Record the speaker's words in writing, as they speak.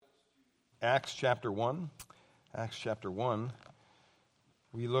Acts chapter 1. Acts chapter 1.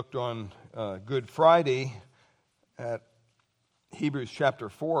 We looked on Good Friday at Hebrews chapter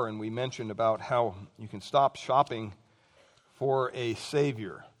 4, and we mentioned about how you can stop shopping for a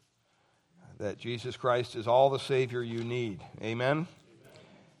Savior, that Jesus Christ is all the Savior you need. Amen?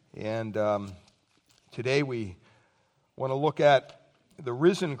 And today we want to look at the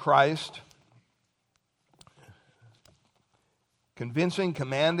risen Christ, convincing,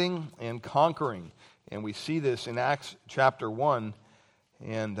 commanding, and conquering. And we see this in Acts chapter 1.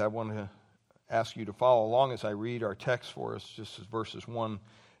 And I want to ask you to follow along as I read our text for us, just as verses 1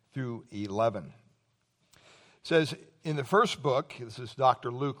 through 11. It says, in the first book, this is Dr.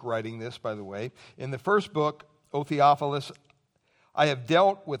 Luke writing this, by the way. In the first book, O Theophilus, I have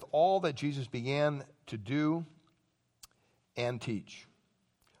dealt with all that Jesus began to do and teach,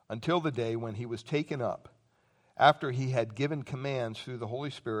 until the day when he was taken up, after he had given commands through the Holy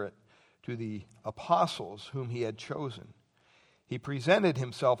Spirit to the apostles whom he had chosen. He presented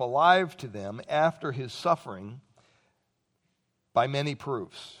himself alive to them after his suffering by many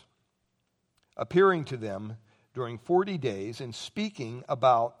proofs, appearing to them during 40 days and speaking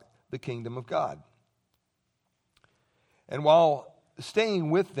about the kingdom of God. And while staying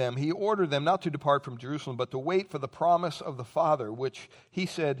with them, he ordered them not to depart from Jerusalem, but to wait for the promise of the Father, which he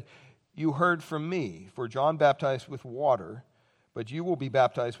said, you heard from me, for John baptized with water, but you will be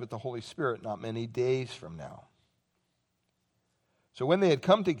baptized with the Holy Spirit not many days from now. So when they had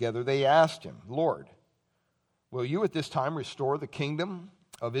come together, they asked him, Lord, will you at this time restore the kingdom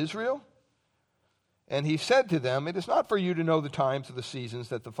of Israel? And he said to them, it is not for you to know the times or the seasons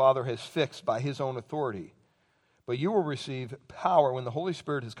that the Father has fixed by his own authority, but you will receive power when the Holy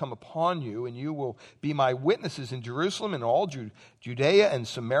Spirit has come upon you, and you will be my witnesses in Jerusalem and all Judea and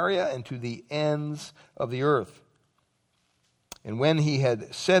Samaria and to the ends of the earth. And when he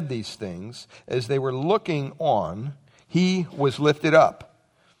had said these things, as they were looking on, he was lifted up,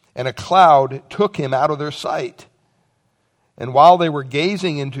 and a cloud took him out of their sight. And while they were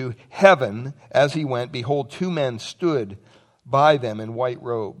gazing into heaven as he went, behold, two men stood by them in white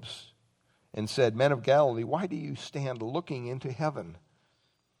robes, and said, Men of Galilee, why do you stand looking into heaven?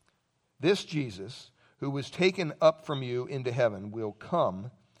 This Jesus, who was taken up from you into heaven, will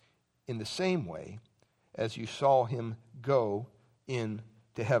come in the same way as you saw him go into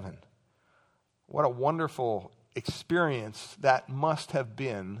heaven. What a wonderful experience that must have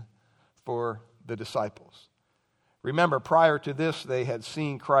been for the disciples. Remember, prior to this, they had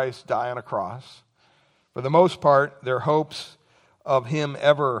seen Christ die on a cross. For the most part, their hopes of him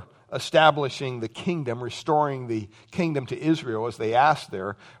ever establishing the kingdom, restoring the kingdom to Israel, as they asked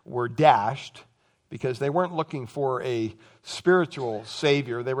there, were dashed, because they weren't looking for a spiritual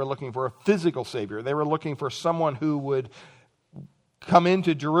Savior. They were looking for a physical Savior. They were looking for someone who would come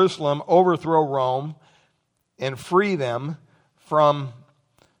into Jerusalem, overthrow Rome, and free them from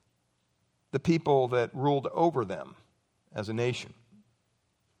the people that ruled over them as a nation.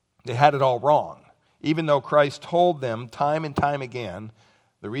 They had it all wrong. Even though Christ told them time and time again,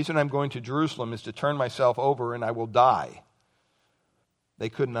 the reason I'm going to Jerusalem is to turn myself over and I will die. They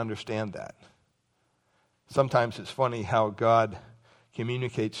couldn't understand that. Sometimes it's funny how God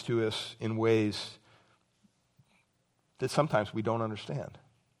communicates to us in ways that sometimes we don't understand.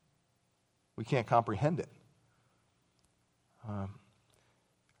 We can't comprehend it.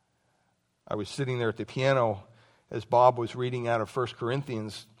 I was sitting there at the piano as Bob was reading out of 1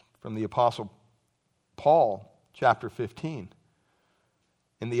 Corinthians from the Apostle Paul, chapter 15.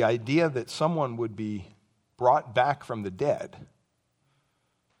 And the idea that someone would be brought back from the dead,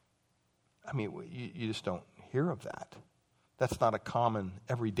 I mean, you just don't hear of that. That's not a common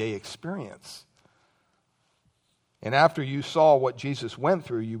everyday experience. And after you saw what Jesus went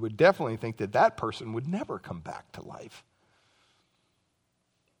through, you would definitely think that that person would never come back to life.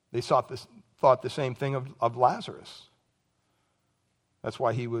 They thought the same thing of Lazarus. That's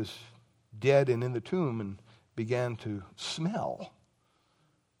why he was dead and in the tomb and began to smell.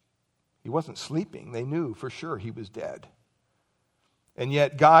 He wasn't sleeping. They knew for sure he was dead. And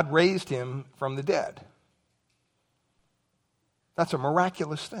yet God raised him from the dead. That's a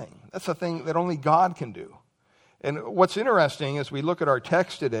miraculous thing. That's a thing that only God can do. And what's interesting as we look at our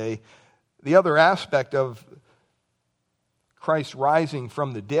text today, the other aspect of Christ rising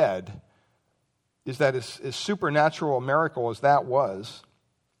from the dead is that as supernatural a miracle as that was,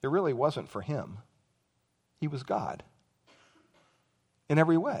 it really wasn't for him. He was God in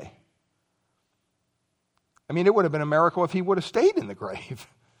every way. I mean, it would have been a miracle if he would have stayed in the grave.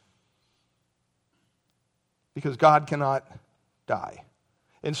 Because God cannot die.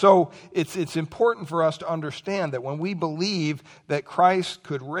 And so it's important for us to understand that when we believe that Christ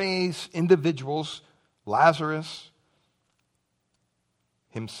could raise individuals, Lazarus,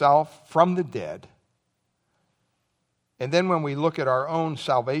 himself, from the dead, and then when we look at our own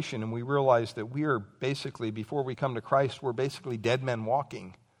salvation and we realize that we are basically, before we come to Christ, we're basically dead men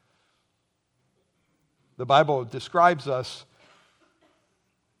walking. The Bible describes us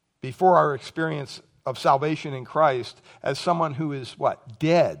before our experience of salvation in Christ as someone who is what?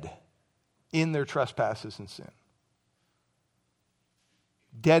 Dead in their trespasses and sin.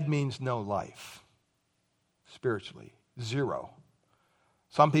 Dead means no life. Spiritually, zero.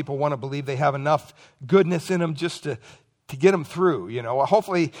 Some people want to believe they have enough goodness in them just to get them through. You know,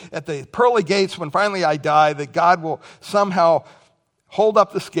 hopefully at the pearly gates when finally I die, that God will somehow hold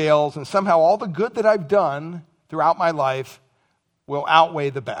up the scales and somehow all the good that I've done throughout my life will outweigh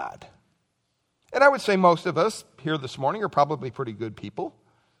the bad. And I would say most of us here this morning are probably pretty good people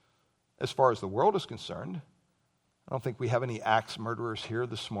as far as the world is concerned. I don't think we have any axe murderers here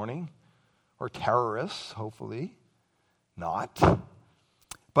this morning, or terrorists, hopefully not.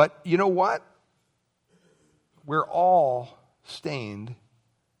 But you know what? We're all stained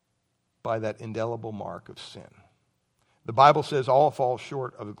by that indelible mark of sin. The Bible says all fall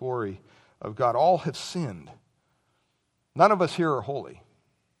short of the glory of God. All have sinned. None of us here are holy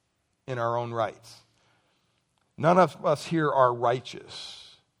in our own rights. None of us here are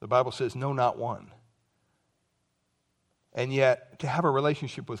righteous. The Bible says, no, not one. And yet, to have a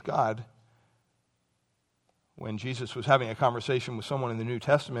relationship with God, when Jesus was having a conversation with someone in the New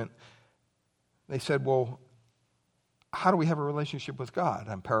Testament, they said, well, how do we have a relationship with God?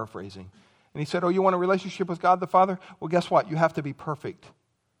 I'm paraphrasing. And he said, oh, you want a relationship with God the Father? Well, guess what? You have to be perfect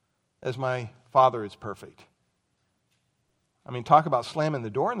as my Father is perfect. I mean, talk about slamming the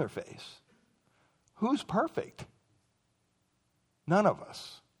door in their face. Who's perfect? None of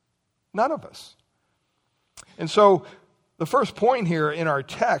us. None of us. And so the first point here in our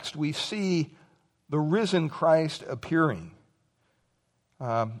text, we see the risen Christ appearing.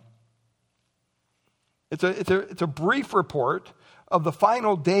 It's a brief report of the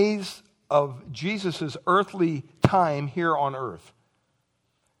final days of Jesus' earthly time here on earth.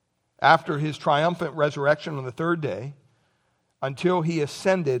 After his triumphant resurrection on the third day, until he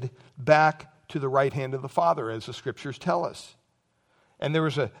ascended back to the right hand of the Father, as the Scriptures tell us. And there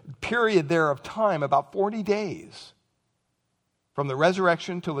was a period there of time, about 40 days, from the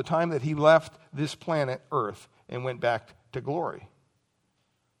resurrection till the time that he left this planet, Earth, and went back to glory.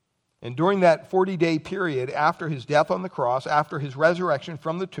 And during that 40-day period, after his death on the cross, after his resurrection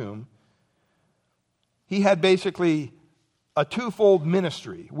from the tomb, he had basically a twofold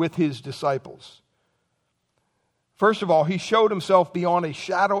ministry with his disciples. First of all, he showed himself beyond a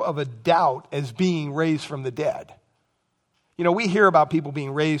shadow of a doubt as being raised from the dead. You know, we hear about people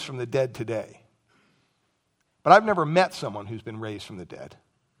being raised from the dead today. But I've never met someone who's been raised from the dead.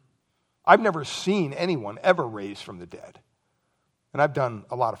 I've never seen anyone ever raised from the dead. And I've done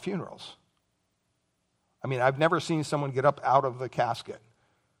a lot of funerals. I mean, I've never seen someone get up out of the casket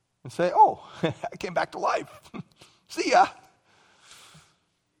and say, oh, I came back to life. See ya.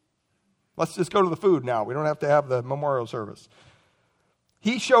 Let's just go to the food now. We don't have to have the memorial service.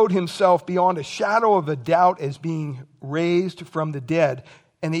 He showed himself beyond a shadow of a doubt as being raised from the dead.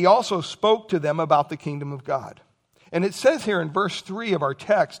 And he also spoke to them about the kingdom of God. And it says here in verse 3 of our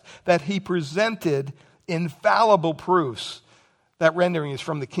text that he presented infallible proofs. That rendering is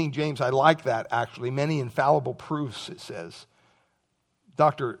from the King James. I like that, actually. Many infallible proofs, it says.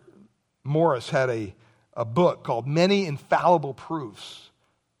 Dr. Morris had a book called Many Infallible Proofs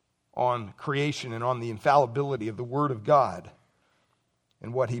on creation and on the infallibility of the Word of God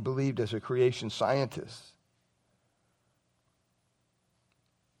and what he believed as a creation scientist.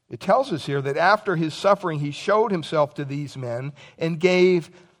 It tells us here that after his suffering, he showed himself to these men and gave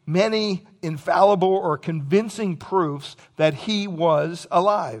many infallible or convincing proofs that he was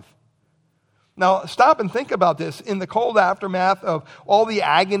alive. Now, stop and think about this. In the cold aftermath of all the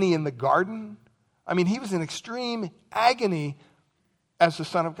agony in the garden, I mean, he was in extreme agony as the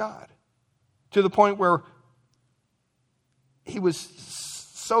Son of God, to the point where he was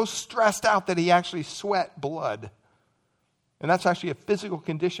so stressed out that he actually sweat blood. And that's actually a physical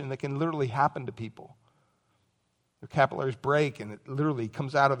condition that can literally happen to people. Their capillaries break and it literally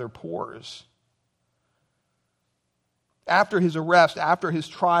comes out of their pores. After his arrest, after his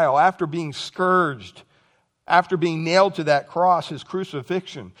trial, after being scourged, after being nailed to that cross, his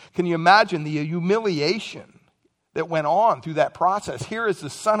crucifixion, can you imagine the humiliation that went on through that process? Here is the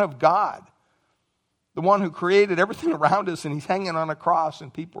Son of God, the one who created everything around us, and he's hanging on a cross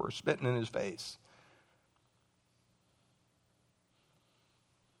and people are spitting in his face.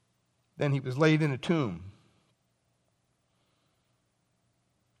 Then he was laid in a tomb.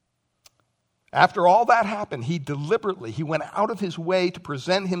 After all that happened, he went out of his way to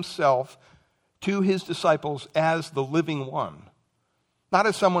present himself to his disciples as the living one. Not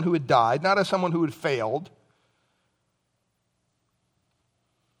as someone who had died, not as someone who had failed.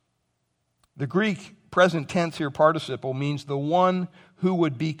 The Greek present tense here, participle, means the one who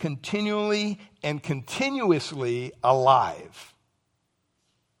would be continually and continuously alive.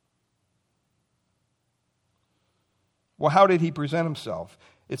 Well, how did he present himself?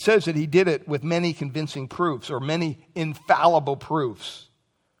 It says that he did it with many convincing proofs, or many infallible proofs.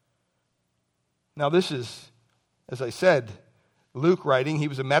 Now this is, as I said, Luke writing. He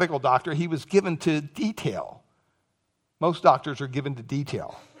was a medical doctor. He was given to detail. Most doctors are given to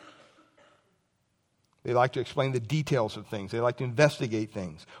detail. They like to explain the details of things. They like to investigate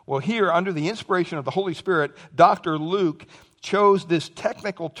things. Well, here, under the inspiration of the Holy Spirit, Dr. Luke chose this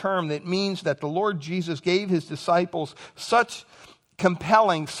technical term that means that the Lord Jesus gave his disciples such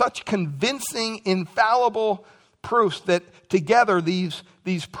compelling, such convincing, infallible proofs that together these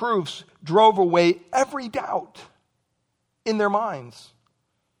proofs drove away every doubt in their minds.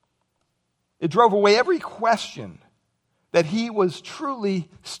 It drove away every question that he was truly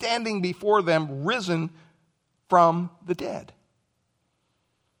standing before them, risen from the dead.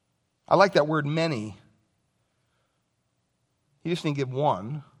 I like that word many. He just didn't give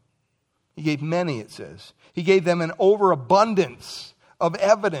one. He gave many, it says. He gave them an overabundance of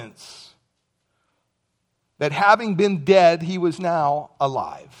evidence that having been dead, he was now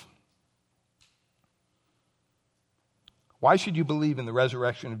alive. Why should you believe in the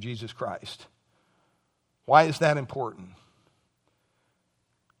resurrection of Jesus Christ? Why is that important?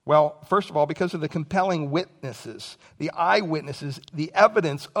 Well, first of all, because of the compelling witnesses, the eyewitnesses, the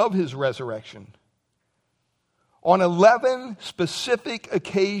evidence of his resurrection. On 11 specific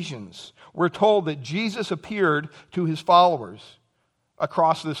occasions, we're told that Jesus appeared to his followers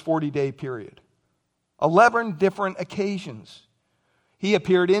across this 40-day period. 11 different occasions. He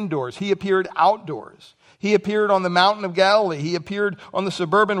appeared indoors. He appeared outdoors. He appeared on the mountain of Galilee. He appeared on the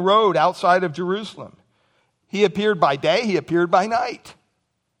suburban road outside of Jerusalem. He appeared by day. He appeared by night.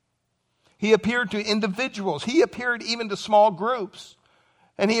 He appeared to individuals. He appeared even to small groups.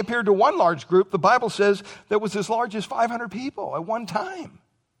 And he appeared to one large group, the Bible says, that was as large as 500 people at one time.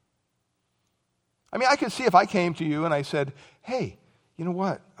 I mean, I could see if I came to you and I said, hey, you know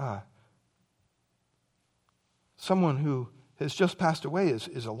what? Someone who has just passed away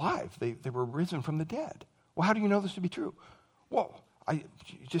is alive. They were risen from the dead. Well, how do you know this to be true? Well,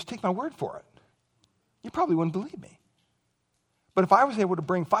 just take my word for it. You probably wouldn't believe me. But if I was able to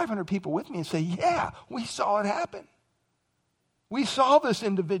bring 500 people with me and say, yeah, we saw it happen. We saw this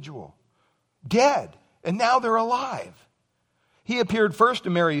individual dead, and now they're alive. He appeared first to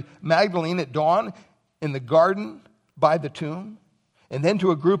Mary Magdalene at dawn in the garden by the tomb, and then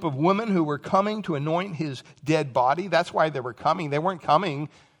to a group of women who were coming to anoint his dead body. That's why they were coming. They weren't coming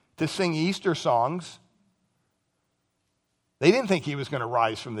to sing Easter songs. They didn't think he was going to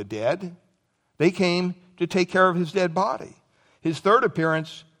rise from the dead. They came to take care of his dead body. His third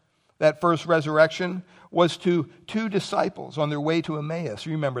appearance, that first resurrection, was to 2 disciples on their way to Emmaus.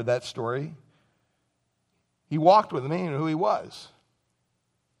 You remember that story? He walked with them. He knew who he was.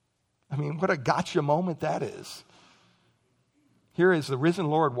 I mean, what a gotcha moment that is. Here is the risen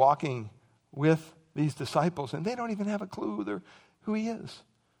Lord walking with these disciples, and they don't even have a clue who he is.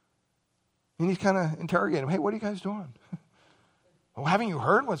 And he's kind of interrogating them. Hey, what are you guys doing? Oh, haven't you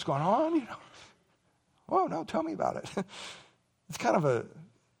heard what's going on? You know? Oh, no, tell me about it. It's kind of a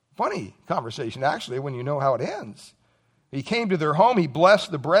funny conversation, actually, when you know how it ends. He came to their home. He blessed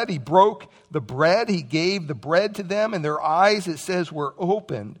the bread. He broke the bread. He gave the bread to them, and their eyes, it says, were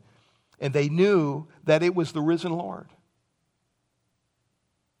opened, and they knew that it was the risen Lord.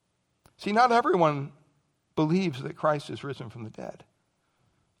 See, not everyone believes that Christ is risen from the dead.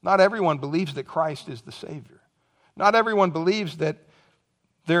 Not everyone believes that Christ is the Savior. Not everyone believes that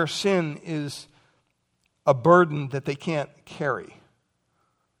their sin is a burden that they can't carry.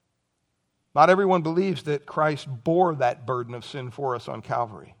 Not everyone believes that Christ bore that burden of sin for us on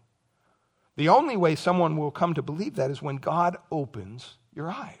Calvary. The only way someone will come to believe that is when God opens your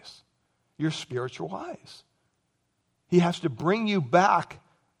eyes, your spiritual eyes. He has to bring you back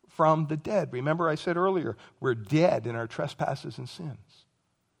from the dead. Remember I said earlier, we're dead in our trespasses and sins.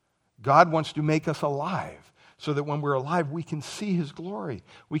 God wants to make us alive so that when we're alive, we can see his glory.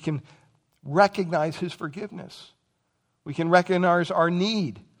 We can recognize his forgiveness. We can recognize our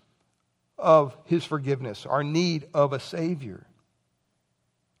need of his forgiveness, our need of a Savior.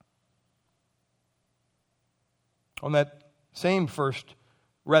 On that same first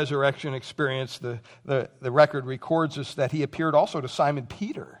resurrection experience, the record records us that he appeared also to Simon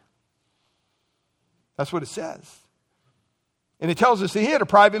Peter. That's what it says. And it tells us that he had a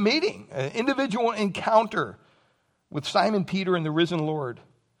private meeting, an individual encounter with Simon Peter and the risen Lord.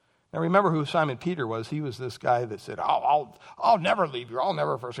 Now remember who Simon Peter was. He was this guy that said, I'll never leave you. I'll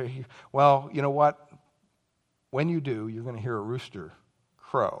never forsake you. Well, you know what? When you do, you're going to hear a rooster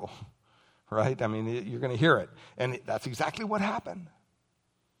crow, right? I mean, you're going to hear it. And that's exactly what happened.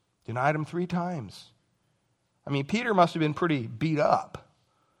 Denied him 3 times. I mean, Peter must have been pretty beat up.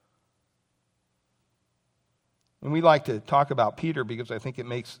 And we like to talk about Peter because I think it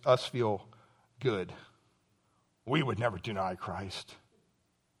makes us feel good. We would never deny Christ.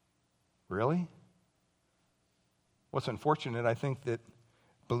 Really? What's unfortunate, I think that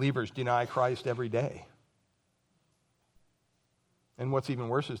believers deny Christ every day. And what's even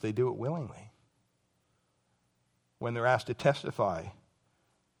worse is they do it willingly. When they're asked to testify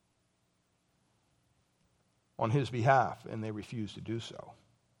on his behalf, and they refuse to do so.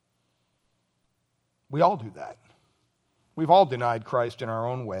 We all do that. We've all denied Christ in our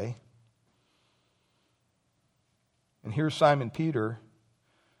own way. And here's Simon Peter.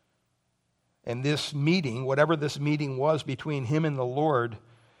 And this meeting, whatever this meeting was between him and the Lord,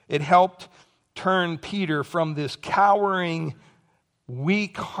 it helped turn Peter from this cowering,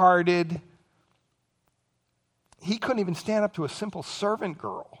 weak-hearted, he couldn't even stand up to a simple servant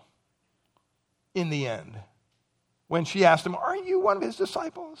girl in the end. When she asked him, "Are you one of his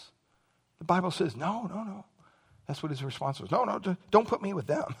disciples?" The Bible says, no. That's what his response was. No, don't put me with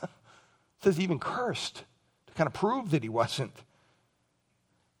them. It says he even cursed to kind of prove that he wasn't.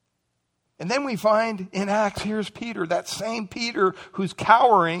 And then we find in Acts, here's Peter, that same Peter who's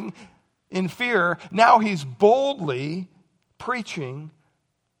cowering in fear. Now he's boldly preaching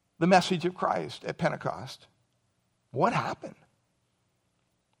the message of Christ at Pentecost. What happened?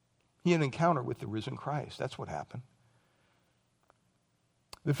 He had an encounter with the risen Christ. That's what happened.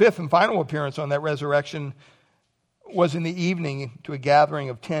 The 5th and final appearance on that resurrection was in the evening to a gathering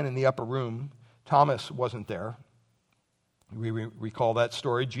of 10 in the upper room. Thomas wasn't there. We recall that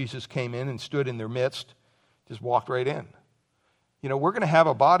story. Jesus came in and stood in their midst, just walked right in. You know, we're going to have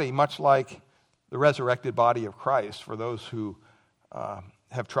a body much like the resurrected body of Christ for those who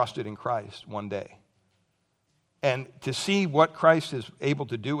have trusted in Christ one day. And to see what Christ is able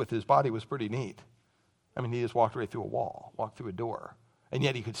to do with his body was pretty neat. I mean, he just walked right through a wall, walked through a door, and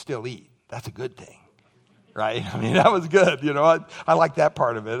yet he could still eat. That's a good thing, right? I mean, that was good. You know, I like that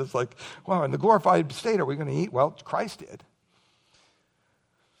part of it. It's like, well, in the glorified state, are we going to eat? Well, Christ did.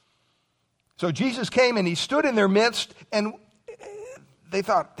 So Jesus came and he stood in their midst, and they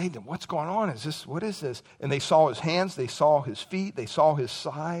thought, hey, what's going on? What is this? And they saw his hands, they saw his feet, they saw his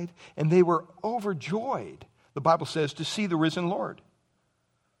side, and they were overjoyed, the Bible says, to see the risen Lord.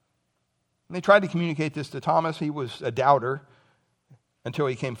 And they tried to communicate this to Thomas. He was a doubter until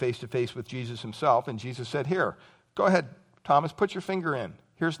he came face to face with Jesus himself. And Jesus said, here, go ahead, Thomas, put your finger in.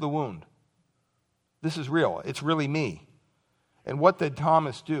 Here's the wound. This is real. It's really me. And what did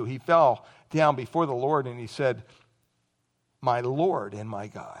Thomas do? He fell down before the Lord and he said, my Lord and my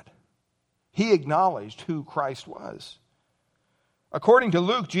God. He acknowledged who Christ was. According to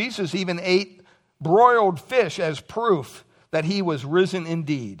Luke, Jesus even ate broiled fish as proof that he was risen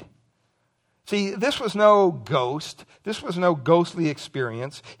indeed. See, this was no ghost. This was no ghostly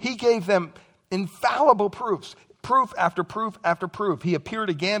experience. He gave them infallible proofs, proof after proof after proof. He appeared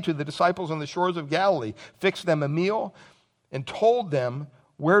again to the disciples on the shores of Galilee, fixed them a meal, and told them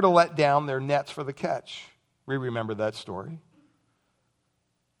where to let down their nets for the catch. We remember that story.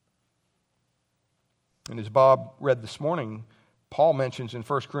 And as Bob read this morning, Paul mentions in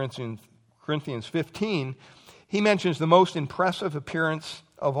 1 Corinthians 15, he mentions the most impressive appearance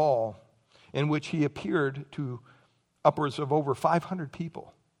of all, in which he appeared to upwards of over 500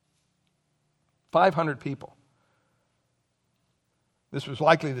 people. 500 people. This was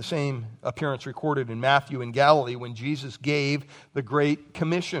likely the same appearance recorded in Matthew in Galilee when Jesus gave the Great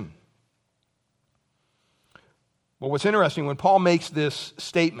Commission. Well, what's interesting, when Paul makes this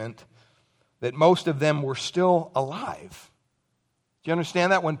statement that most of them were still alive, do you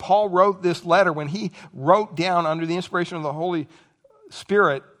understand that? When Paul wrote this letter, when he wrote down under the inspiration of the Holy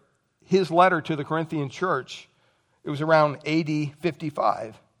Spirit his letter to the Corinthian church, it was around AD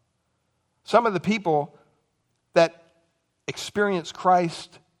 55. Some of the people that experienced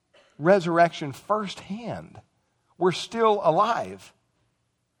Christ's resurrection firsthand were still alive.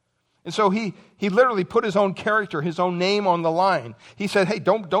 And so he literally put his own character, his own name on the line. He said, hey,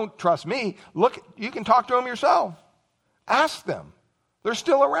 don't trust me. Look, you can talk to them yourself. Ask them. They're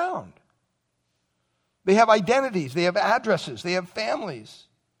still around. They have identities. They have addresses. They have families.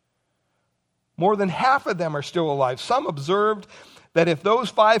 More than half of them are still alive. Some observed that if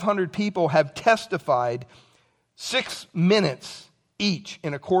those 500 people have testified 6 minutes each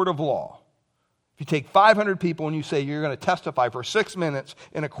in a court of law, if you take 500 people and you say you're going to testify for 6 minutes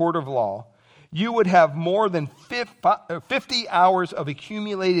in a court of law, you would have more than 50 hours of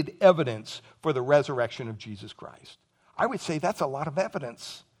accumulated evidence for the resurrection of Jesus Christ. I would say that's a lot of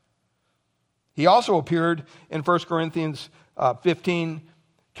evidence. He also appeared in 1 Corinthians 15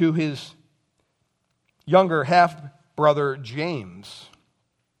 to his younger half-brother James.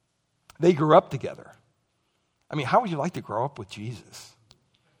 They grew up together. I mean, how would you like to grow up with Jesus?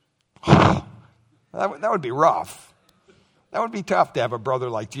 That would be rough. That would be tough to have a brother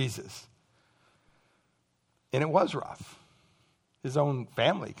like Jesus. And it was rough. His own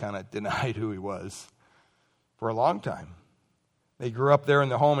family kind of denied who he was for a long time. They grew up there in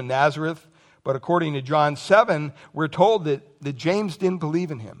the home in Nazareth, but according to John 7, we're told that James didn't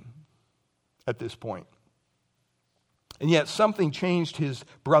believe in him at this point. And yet something changed his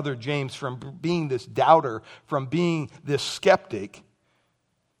brother James from being this doubter, from being this skeptic.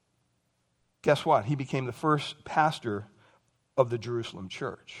 Guess what? He became the first pastor of the Jerusalem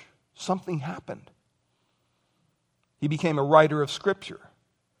church. Something happened. He became a writer of Scripture.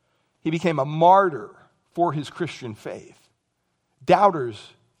 He became a martyr for his Christian faith.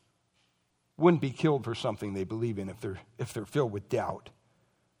 Doubters wouldn't be killed for something they believe in if they're filled with doubt.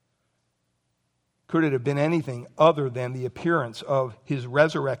 Could it have been anything other than the appearance of his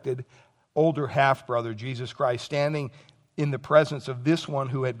resurrected older half-brother, Jesus Christ, standing in the presence of this one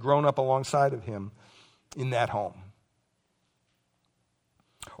who had grown up alongside of him in that home?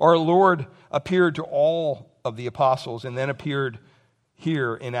 Our Lord appeared to all of the apostles and then appeared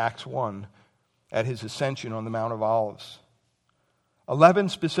here in Acts 1 at his ascension on the Mount of Olives. 11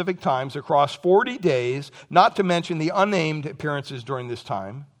 specific times across 40 days, not to mention the unnamed appearances during this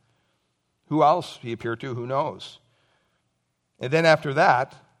time. Who else he appeared to, who knows? And then after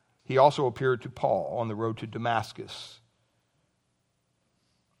that, he also appeared to Paul on the road to Damascus.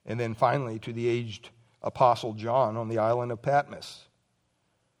 And then finally to the aged apostle John on the island of Patmos.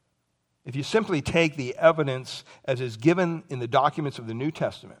 If you simply take the evidence as is given in the documents of the New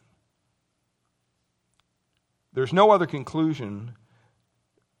Testament, there's no other conclusion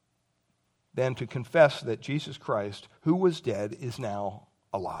than to confess that Jesus Christ, who was dead, is now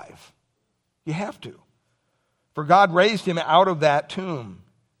alive. You have to. For God raised him out of that tomb.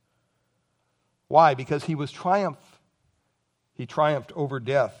 Why? Because he was triumphed. He triumphed over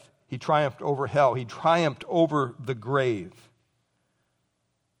death. He triumphed over hell. He triumphed over the grave.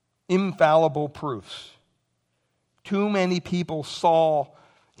 Infallible proofs. Too many people saw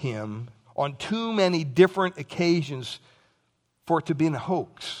him on too many different occasions for it to be a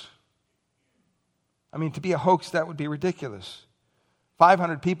hoax. I mean, to be a hoax, that would be ridiculous.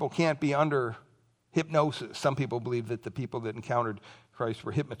 500 people can't be under hypnosis. Some people believe that the people that encountered Christ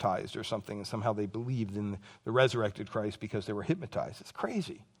were hypnotized or something, and somehow they believed in the resurrected Christ because they were hypnotized. It's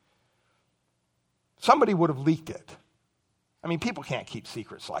crazy. Somebody would have leaked it. I mean, people can't keep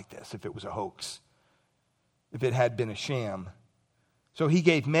secrets like this if it was a hoax, if it had been a sham. So he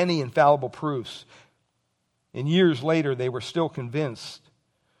gave many infallible proofs. And years later, they were still convinced.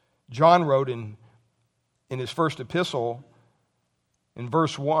 John wrote in his first epistle, in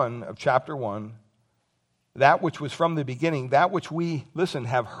verse 1 of chapter 1, that which was from the beginning, that which we, listen,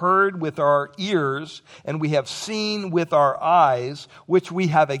 have heard with our ears and we have seen with our eyes, which we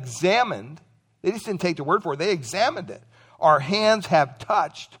have examined. They just didn't take the word for it, they examined it. Our hands have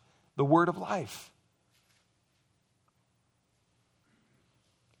touched the word of life.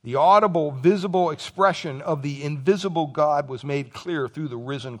 The audible, visible expression of the invisible God was made clear through the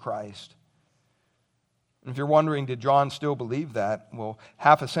risen Christ. And if you're wondering, did John still believe that? Well,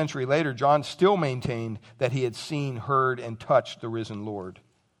 half a century later, John still maintained that he had seen, heard, and touched the risen Lord.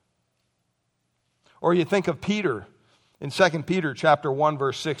 Or you think of Peter in 2 Peter chapter 1,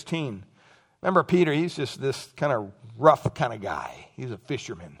 verse 16. Remember Peter, he's just this kind of rough kind of guy. He's a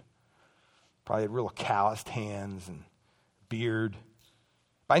fisherman. Probably had real calloused hands and beard.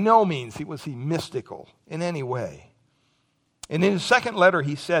 By no means was he mystical in any way. And in his second letter,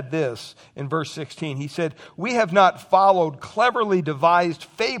 he said this in verse 16. He said, "We have not followed cleverly devised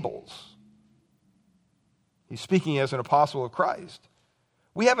fables." He's speaking as an apostle of Christ.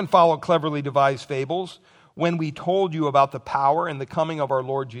 We haven't followed cleverly devised fables when we told you about the power and the coming of our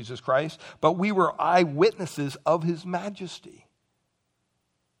Lord Jesus Christ, but we were eyewitnesses of his majesty.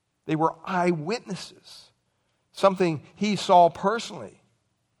 They were eyewitnesses, something he saw personally.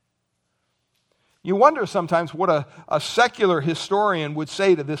 You wonder sometimes what a secular historian would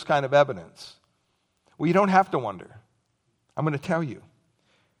say to this kind of evidence. Well, you don't have to wonder. I'm going to tell you.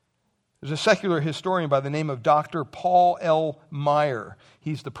 There's a secular historian by the name of Dr. Paul L. Meyer.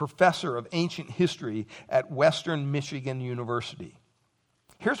 He's the professor of ancient history at Western Michigan University.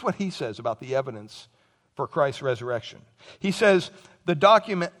 Here's what he says about the evidence for Christ's resurrection. He says, the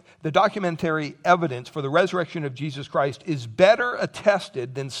documentary evidence for the resurrection of Jesus Christ is better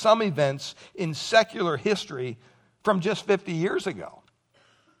attested than some events in secular history from just 50 years ago.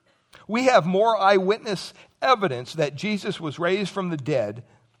 We have more eyewitness evidence that Jesus was raised from the dead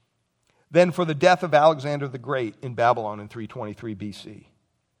than for the death of Alexander the Great in Babylon in 323 BC.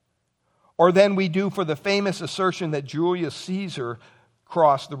 Or than we do for the famous assertion that Julius Caesar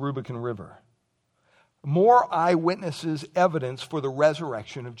crossed the Rubicon River. More eyewitnesses evidence for the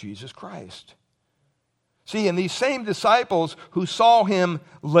resurrection of Jesus Christ. See, and these same disciples who saw him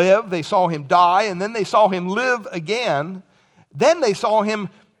live, they saw him die, and then they saw him live again, then they saw him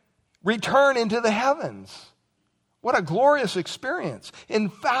return into the heavens. What a glorious experience.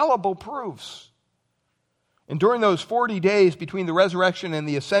 Infallible proofs. And during those 40 days between the resurrection and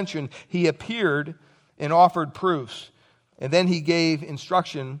the ascension, he appeared and offered proofs. And then he gave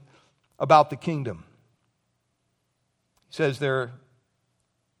instruction about the kingdom. He says there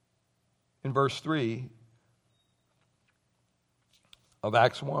in verse 3 of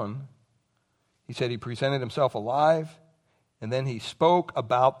Acts 1, he said he presented himself alive, and then he spoke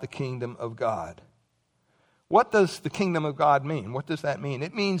about the kingdom of God. What does the kingdom of God mean? What does that mean?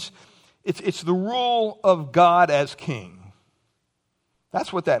 It means it's the rule of God as king.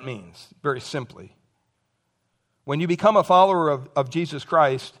 That's what that means, very simply. When you become a follower of Jesus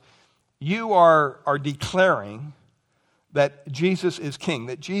Christ, you are declaring that Jesus is king,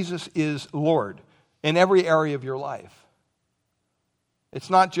 that Jesus is Lord in every area of your life. It's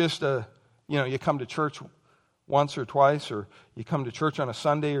not just you come to church once or twice, or you come to church on a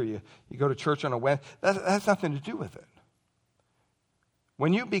Sunday, or you go to church on a Wednesday. That has nothing to do with it.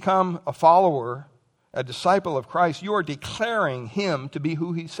 When you become a follower, a disciple of Christ, you are declaring him to be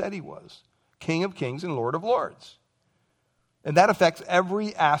who he said he was, King of kings and Lord of lords. And that affects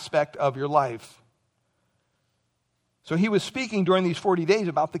every aspect of your life. So he was speaking during these 40 days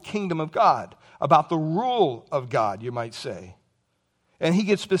about the kingdom of God, about the rule of God, you might say. And he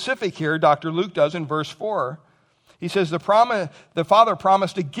gets specific here, Dr. Luke does in verse 4. He says, the Father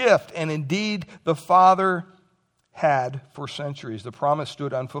promised a gift, and indeed the Father had for centuries. The promise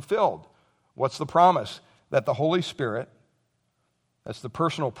stood unfulfilled. What's the promise? That the Holy Spirit, that's the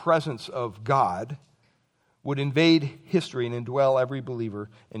personal presence of God, would invade history and indwell every believer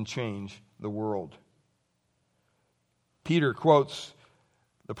and change the world. Peter quotes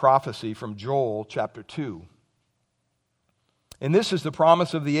the prophecy from Joel chapter 2. And this is the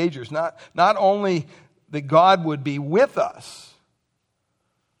promise of the ages, not only that God would be with us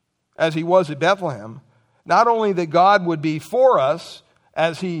as he was at Bethlehem, not only that God would be for us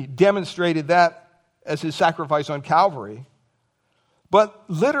as he demonstrated that as his sacrifice on Calvary, but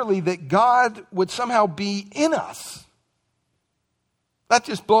literally that God would somehow be in us. That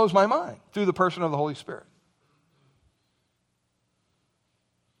just blows my mind through the person of the Holy Spirit.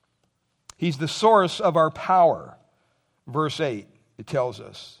 He's the source of our power. Verse 8, it tells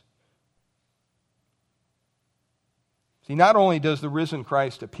us. See, not only does the risen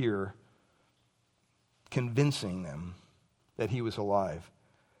Christ appear, convincing them that he was alive,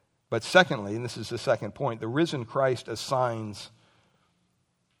 but secondly, and this is the second point, the risen Christ assigns,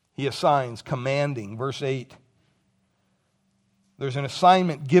 commanding. Verse 8, there's an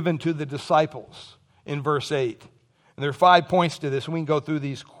assignment given to the disciples in verse 8. And there are 5 points to this, and we can go through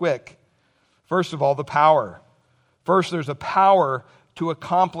these quick. First of all, the power. First, there's a power to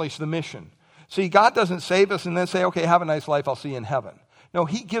accomplish the mission. See, God doesn't save us and then say, okay, have a nice life, I'll see you in heaven. No,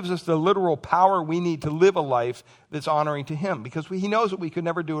 he gives us the literal power we need to live a life that's honoring to him, because he knows that we could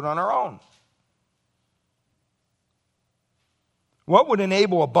never do it on our own. What would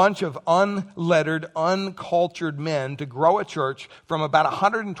enable a bunch of unlettered, uncultured men to grow a church from about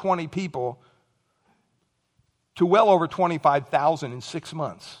 120 people to well over 25,000 in 6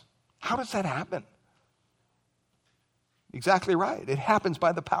 months? How does that happen? Exactly right. It happens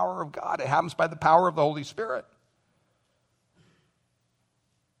by the power of God. It happens by the power of the Holy Spirit.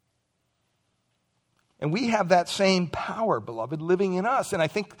 And we have that same power, beloved, living in us. And I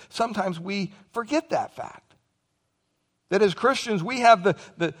think sometimes we forget that fact. That as Christians, we have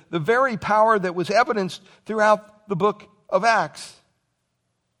the very power that was evidenced throughout the book of Acts.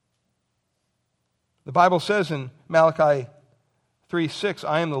 The Bible says in Malachi 3:6,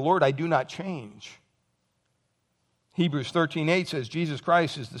 I am the Lord, I do not change. Hebrews 13:8 says Jesus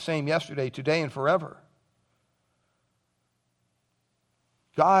Christ is the same yesterday, today, and forever.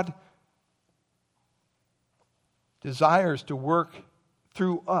 God desires to work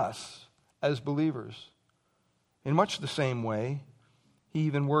through us as believers. In much the same way, he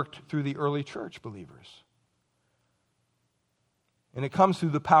even worked through the early church believers. And it comes through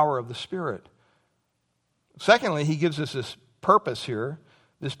the power of the Spirit. Secondly, he gives us this purpose here.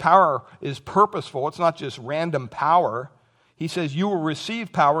 This power is purposeful. It's not just random power. He says, you will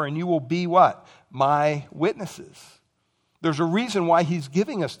receive power and you will be what? My witnesses. There's a reason why he's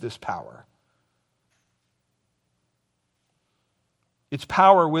giving us this power. It's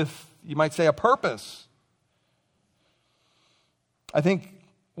power with, you might say, a purpose. I think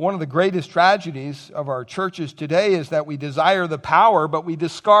one of the greatest tragedies of our churches today is that we desire the power, but we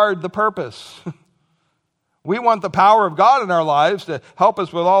discard the purpose. We want the power of God in our lives to help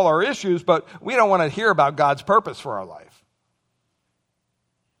us with all our issues, but we don't want to hear about God's purpose for our life.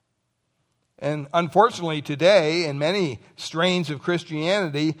 And unfortunately today, in many strains of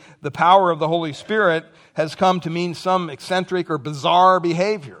Christianity, the power of the Holy Spirit has come to mean some eccentric or bizarre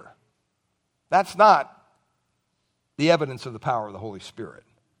behavior. That's not the evidence of the power of the Holy Spirit.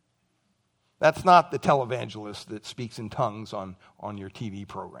 That's not the televangelist that speaks in tongues on your TV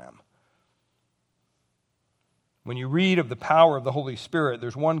program. When you read of the power of the Holy Spirit,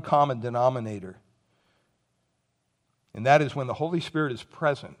 there's one common denominator. And that is when the Holy Spirit is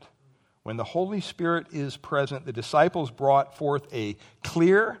present. When the Holy Spirit is present, the disciples brought forth a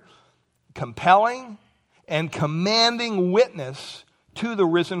clear, compelling, and commanding witness to the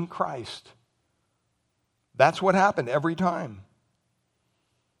risen Christ. That's what happened every time.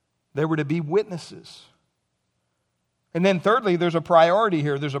 They were to be witnesses. And then thirdly, there's a priority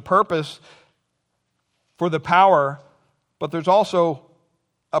here. There's a purpose for the power, but there's also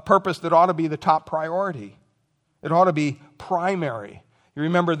a purpose that ought to be the top priority. It ought to be primary. You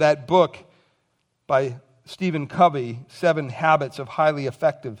remember that book by Stephen Covey, 7 Habits of Highly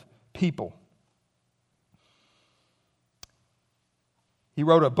Effective People. He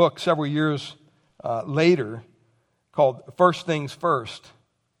wrote a book several years later called First Things First.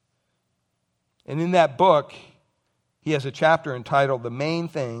 And in that book, he has a chapter entitled The Main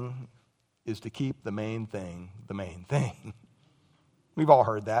Thing is to keep the main thing the main thing. We've all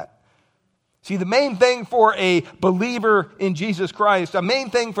heard that. See, the main thing for a believer in Jesus Christ, a main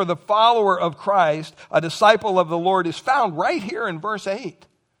thing for the follower of Christ, a disciple of the Lord, is found right here in verse 8.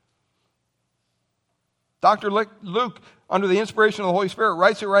 Dr. Luke, under the inspiration of the Holy Spirit,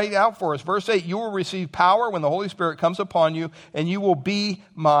 writes it right out for us. Verse 8, you will receive power when the Holy Spirit comes upon you, and you will be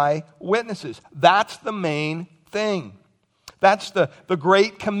my witnesses. That's the main thing. That's the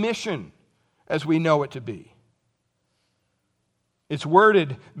Great Commission, as we know it to be. It's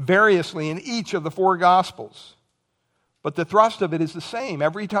worded variously in each of the 4 Gospels, but the thrust of it is the same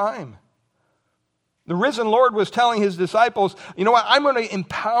every time. The risen Lord was telling his disciples, you know what, I'm going to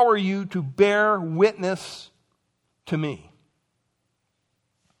empower you to bear witness to me.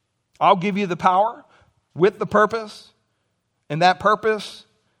 I'll give you the power with the purpose, and that purpose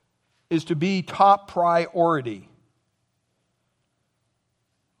is to be top priority.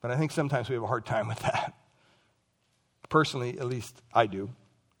 But I think sometimes we have a hard time with that. Personally, at least I do.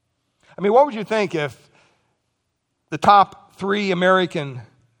 I mean, what would you think if the top 3 American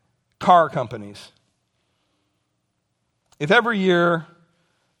car companies, if every year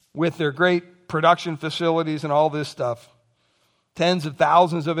with their great production facilities and all this stuff, tens of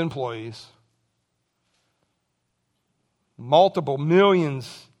thousands of employees, multiple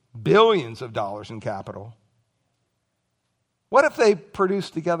millions, billions of dollars in capital, what if they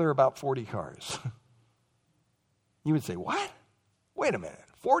produced together about 40 cars? You would say, what? Wait a minute,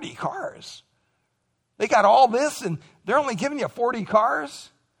 40 cars? They got all this and they're only giving you 40 cars?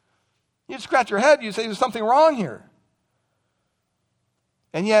 You'd scratch your head, you'd say there's something wrong here.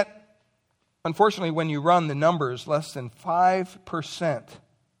 And yet, unfortunately, when you run the numbers, less than 5%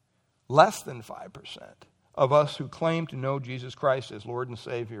 of us who claim to know Jesus Christ as Lord and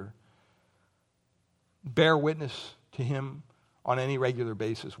Savior bear witness to him on any regular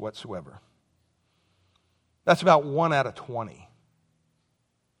basis whatsoever. That's about 1 out of 20.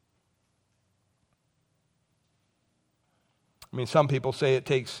 I mean, some people say it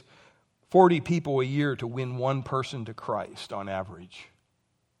takes 40 people a year to win one person to Christ on average.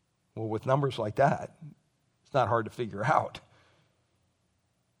 Well, with numbers like that, it's not hard to figure out.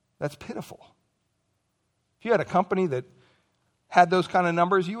 That's pitiful. If you had a company that had those kind of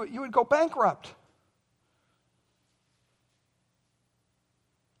numbers, you would go bankrupt.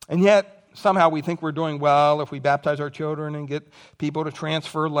 And yet, somehow we think we're doing well if we baptize our children and get people to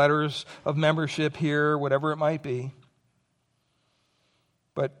transfer letters of membership here, whatever it might be.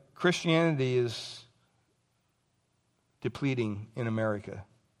 But Christianity is depleting in America.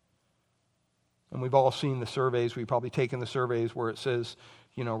 And we've all seen the surveys. We've probably taken the surveys where it says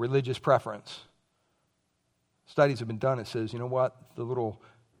religious preference. Studies have been done. It says, you know what? The little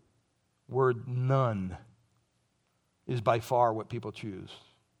word none is by far what people choose.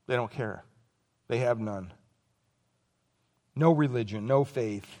 They don't care. They have none. No religion, no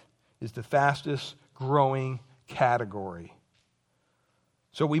faith is the fastest growing category.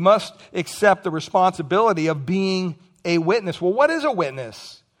 So we must accept the responsibility of being a witness. Well, what is a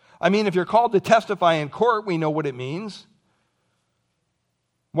witness? I mean, if you're called to testify in court, we know what it means.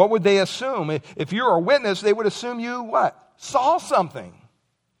 What would they assume? If you're a witness, they would assume you what? Saw something.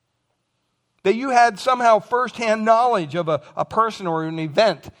 That you had somehow firsthand knowledge of a person or an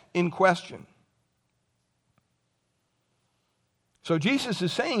event in question. So Jesus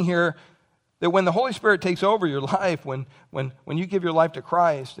is saying here that when the Holy Spirit takes over your life, when you give your life to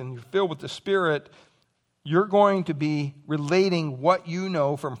Christ and you're filled with the Spirit, you're going to be relating what you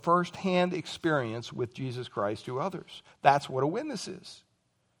know from firsthand experience with Jesus Christ to others. That's what a witness is.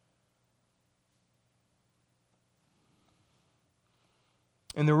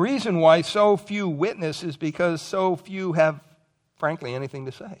 And the reason why so few witness is because so few have, frankly, anything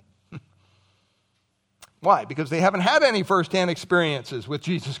to say. Why? Because they haven't had any firsthand experiences with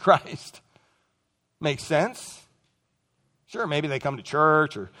Jesus Christ. Makes sense? Sure, maybe they come to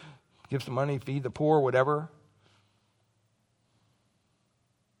church or give some money, feed the poor, whatever.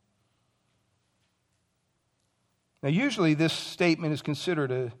 Now, usually this statement is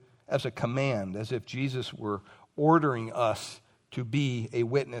considered as a command, as if Jesus were ordering us to be a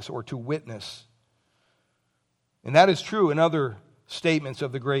witness or to witness. And that is true in other statements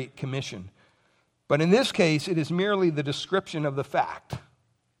of the Great Commission. But in this case, it is merely the description of the fact.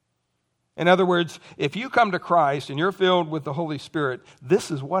 In other words, if you come to Christ and you're filled with the Holy Spirit, this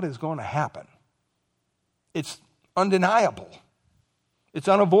is what is going to happen. It's undeniable. It's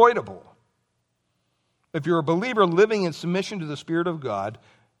unavoidable. If you're a believer living in submission to the Spirit of God,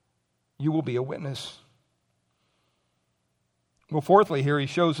 you will be a witness. Well, fourthly, here he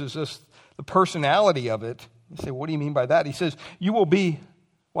shows us the personality of it. You say, what do you mean by that? He says, you will be,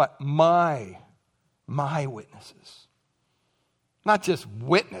 what? My witnesses. Not just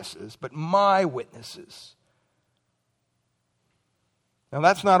witnesses, but my witnesses. Now,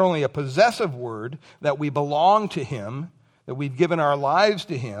 that's not only a possessive word, that we belong to him, that we've given our lives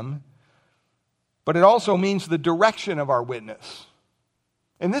to him, but it also means the direction of our witness.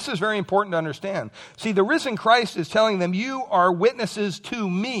 And this is very important to understand. See, the risen Christ is telling them, you are witnesses to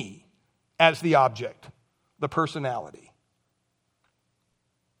me as the object, the personality.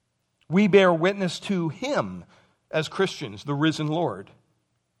 We bear witness to him as Christians, the risen Lord.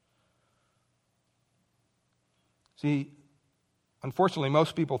 See, unfortunately,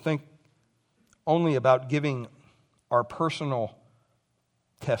 most people think only about giving our personal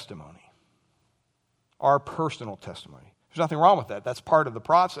testimony. Our personal testimony. There's nothing wrong with that. That's part of the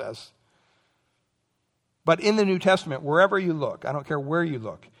process. But in the New Testament, wherever you look, I don't care where you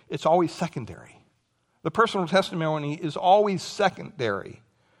look, it's always secondary. The personal testimony is always secondary.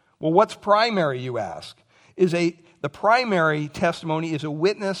 Well, what's primary, you ask? The primary testimony is a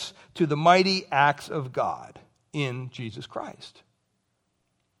witness to the mighty acts of God in Jesus Christ.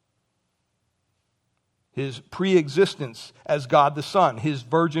 His pre-existence as God the Son, his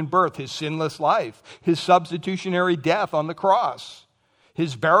virgin birth, his sinless life, his substitutionary death on the cross,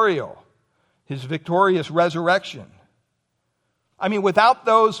 his burial, his victorious resurrection. I mean, without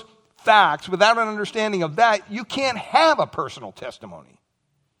those facts, without an understanding of that, you can't have a personal testimony.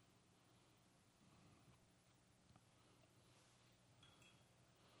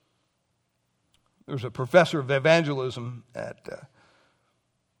 There's a professor of evangelism at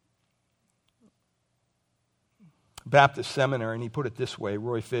Baptist Seminary, and he put it this way,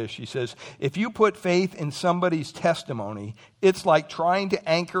 Roy Fish. He says, if you put faith in somebody's testimony, it's like trying to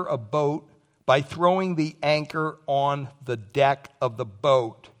anchor a boat by throwing the anchor on the deck of the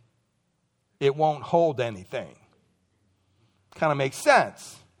boat. It won't hold anything. Kind of makes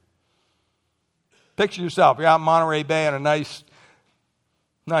sense. Picture yourself. You're out in Monterey Bay on a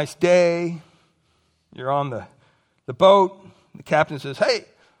nice day. You're on the boat. The captain says, hey,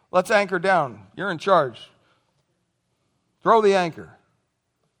 let's anchor down. You're in charge. Throw the anchor.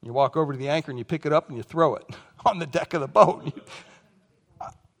 You walk over to the anchor and you pick it up and you throw it on the deck of the boat.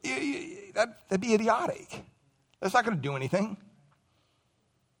 That'd be idiotic. That's not going to do anything.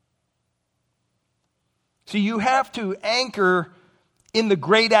 See, you have to anchor in the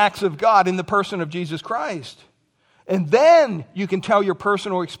great acts of God in the person of Jesus Christ. And then you can tell your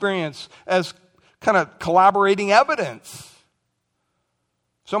personal experience as kind of collaborating evidence.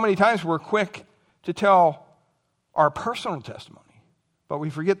 So many times we're quick to tell our personal testimony, but we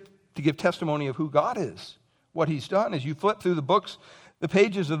forget to give testimony of who God is, what he's done. As you flip through the books the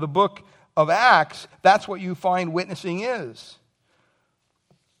pages of the book of Acts, that's what you find witnessing is.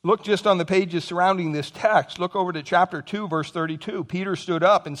 Look just on the pages surrounding this text. Look over to chapter 2, verse 32. Peter stood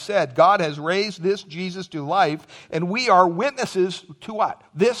up and said, God has raised this Jesus to life, and we are witnesses to what?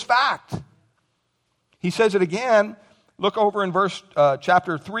 This fact. He says it again. Look over in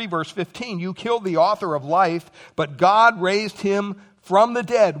chapter 3, verse 15. You killed the author of life, but God raised him from the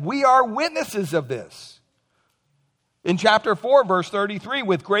dead. We are witnesses of this. In chapter 4, verse 33,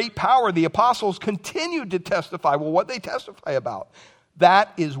 with great power, the apostles continued to testify. Well, what they testify about?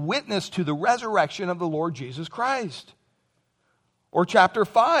 That is witness to the resurrection of the Lord Jesus Christ. Or chapter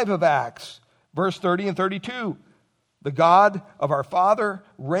 5 of Acts, verse 30 and 32. The God of our Father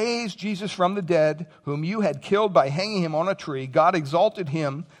raised Jesus from the dead, whom you had killed by hanging him on a tree. God exalted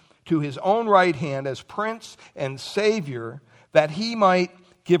him to his own right hand as Prince and Savior, that he might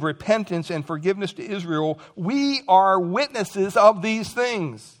give repentance and forgiveness to Israel. We are witnesses of these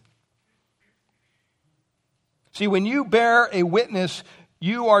things. See, when you bear a witness,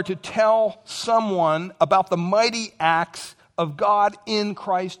 you are to tell someone about the mighty acts of God in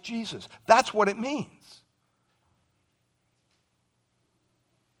Christ Jesus. That's what it means.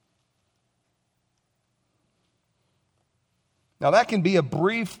 Now, that can be a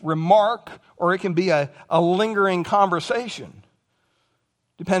brief remark, or it can be a lingering conversation,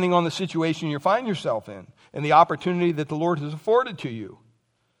 depending on the situation you find yourself in and the opportunity that the Lord has afforded to you.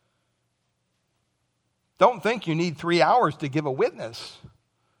 Don't think you need 3 hours to give a witness.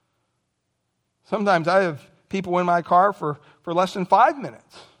 Sometimes I have people in my car for less than 5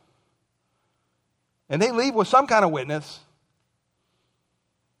 minutes. And they leave with some kind of witness.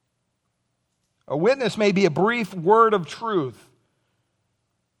 A witness may be a brief word of truth.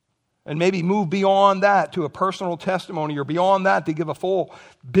 And maybe move beyond that to a personal testimony, or beyond that to give a full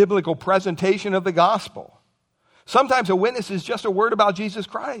biblical presentation of the gospel. Sometimes a witness is just a word about Jesus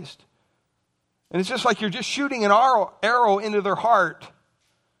Christ. And it's just like you're just shooting an arrow into their heart.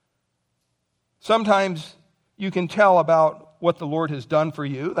 Sometimes you can tell about what the Lord has done for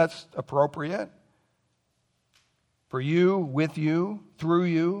you. That's appropriate. For you, with you, through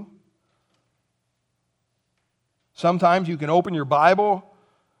you. Sometimes you can open your Bible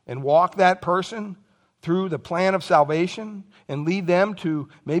and walk that person through the plan of salvation and lead them to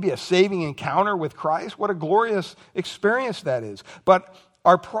maybe a saving encounter with Christ. What a glorious experience that is. But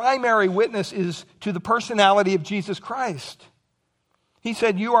our primary witness is to the personality of Jesus Christ. He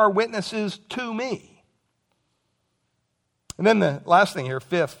said, you are witnesses to me. And then the last thing here,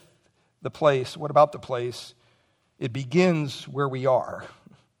 fifth, the place. What about the place? It begins where we are.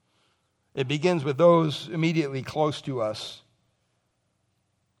 It begins with those immediately close to us.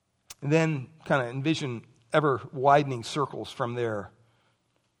 And then kind of envision ever widening circles from there.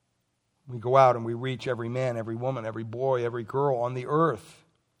 We go out and we reach every man, every woman, every boy, every girl on the earth.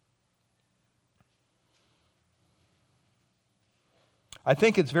 I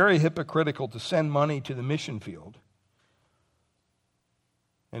think it's very hypocritical to send money to the mission field.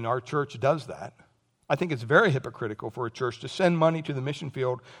 And our church does that. I think it's very hypocritical for a church to send money to the mission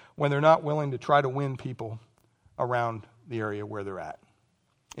field when they're not willing to try to win people around the area where they're at,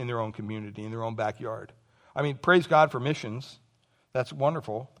 in their own community, in their own backyard. I mean, praise God for missions. That's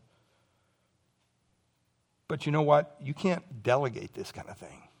wonderful. But you know what? You can't delegate this kind of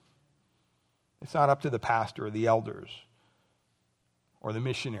thing. It's not up to the pastor or the elders or the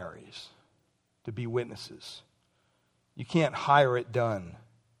missionaries to be witnesses. You can't hire it done.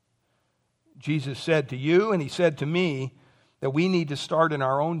 Jesus said to you, and he said to me, that we need to start in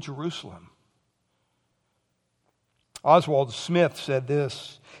our own Jerusalem. Oswald Smith said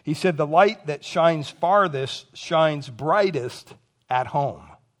this. He said, the light that shines farthest shines brightest at home.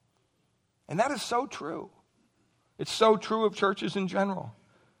 And that is so true. It's so true of churches in general.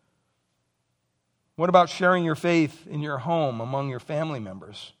 What about sharing your faith in your home among your family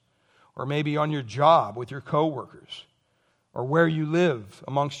members? Or maybe on your job with your coworkers? Or where you live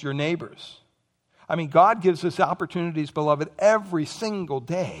amongst your neighbors? I mean, God gives us opportunities, beloved, every single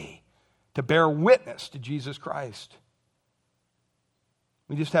day to bear witness to Jesus Christ.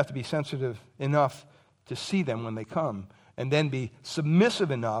 We just have to be sensitive enough to see them when they come, and then be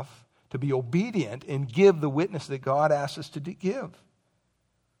submissive enough to be obedient and give the witness that God asks us to give.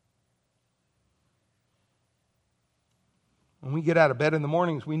 When we get out of bed in the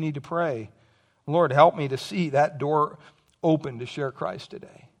mornings, we need to pray, Lord, help me to see that door open to share Christ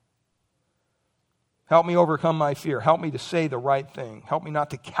today. Help me overcome my fear. Help me to say the right thing. Help me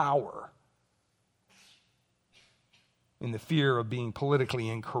not to cower in the fear of being politically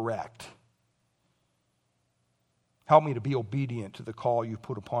incorrect. Help me to be obedient to the call you've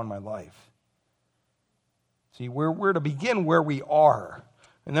put upon my life. See, we're to begin where we are.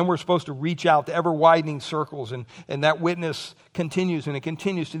 And then we're supposed to reach out to ever-widening circles, and that witness continues, and it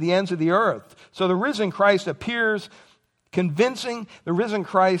continues to the ends of the earth. So the risen Christ appears convincing, the risen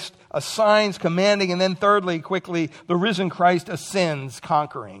Christ assigns, commanding, and then thirdly, quickly, the risen Christ ascends,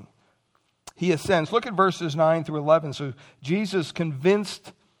 conquering. He ascends. Look at verses 9 through 11. So Jesus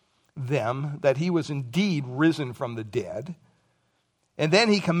convinced them that he was indeed risen from the dead. And then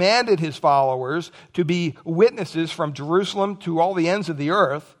he commanded his followers to be witnesses from Jerusalem to all the ends of the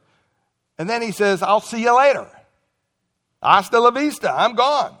earth. And then he says, I'll see you later. Hasta la vista. I'm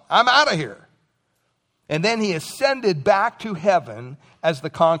gone. I'm out of here. And then he ascended back to heaven as the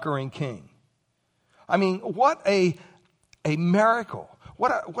conquering king. I mean, what a miracle.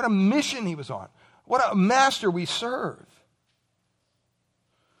 What a mission he was on. What a master we serve.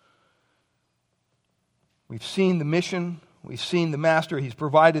 We've seen the mission. We've seen the master. He's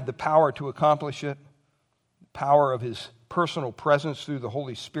provided the power to accomplish it. The power of his personal presence through the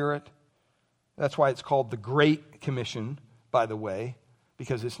Holy Spirit. That's why it's called the Great Commission, by the way.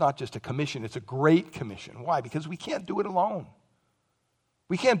 Because it's not just a commission, it's a great commission. Why? Because we can't do it alone.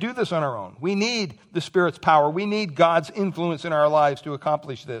 We can't do this on our own. We need the Spirit's power. We need God's influence in our lives to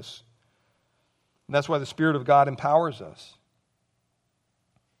accomplish this. And that's why the Spirit of God empowers us.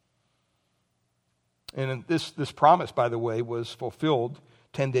 And this promise, by the way, was fulfilled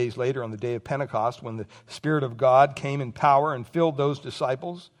 10 days later on the day of Pentecost when the Spirit of God came in power and filled those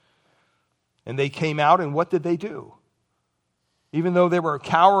disciples. And they came out, and what did they do? Even though they were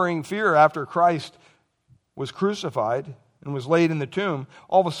cowering fear after Christ was crucified and was laid in the tomb,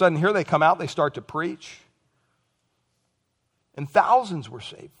 all of a sudden here they come out, they start to preach. And thousands were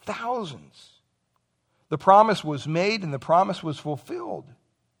saved. Thousands. The promise was made and the promise was fulfilled.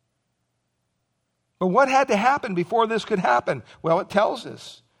 But what had to happen before this could happen? Well, it tells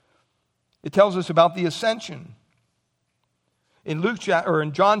us. It tells us about the ascension. In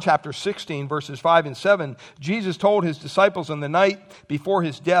John chapter 16, verses 5 and 7, Jesus told his disciples on the night before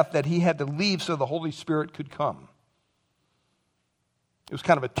his death that he had to leave so the Holy Spirit could come. It was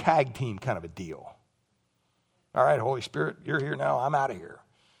kind of a tag team kind of a deal. All right, Holy Spirit, you're here now. I'm out of here.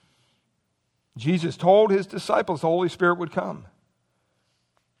 Jesus told his disciples the Holy Spirit would come.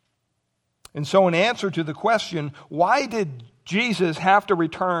 And so in answer to the question, why did Jesus have to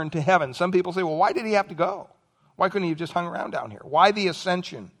return to heaven? Some people say, well, why did he have to go? Why couldn't he have just hung around down here? Why the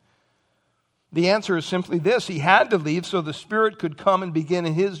ascension? The answer is simply this. He had to leave so the Spirit could come and begin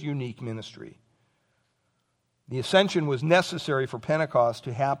his unique ministry. The ascension was necessary for Pentecost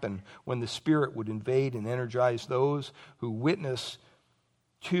to happen when the Spirit would invade and energize those who witness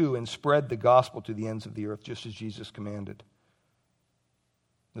to and spread the gospel to the ends of the earth, just as Jesus commanded.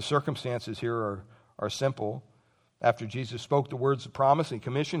 The circumstances here are simple. After Jesus spoke the words of promise and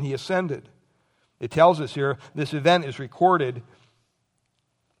commission, he ascended. It tells us here this event is recorded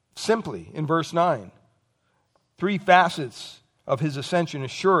simply in verse 9. Three facets of his ascension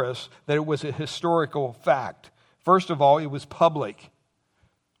assure us that it was a historical fact. First of all, it was public.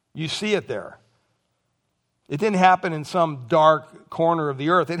 You see it there. It didn't happen in some dark corner of the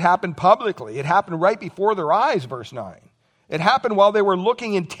earth. It happened publicly. It happened right before their eyes, verse 9. It happened while they were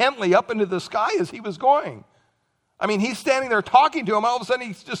looking intently up into the sky as he was going. I mean, he's standing there talking to them. All of a sudden,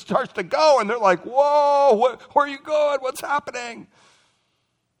 he just starts to go, and they're like, whoa, where are you going? What's happening?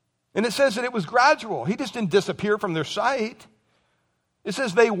 And it says that it was gradual. He just didn't disappear from their sight. It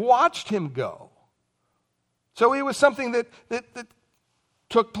says they watched him go. So it was something that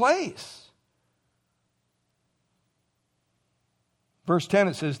took place. Verse 10,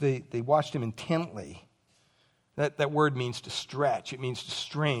 it says they watched him intently. That word means to stretch. It means to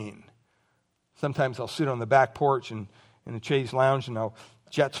strain. Sometimes I'll sit on the back porch in the chaise lounge and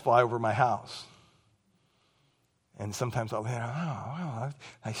jets fly over my house. And sometimes I'll think,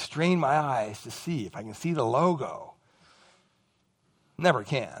 I strain my eyes to see if I can see the logo. Never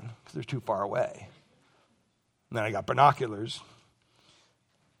can, because they're too far away. And then I got binoculars.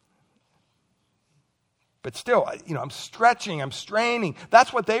 But still, I'm stretching, I'm straining.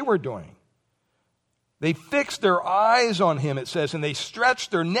 That's what they were doing. They fixed their eyes on him, it says, and they stretched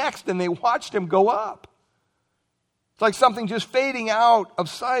their necks and they watched him go up. It's like something just fading out of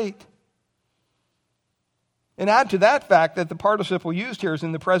sight. And add to that fact that the participle used here is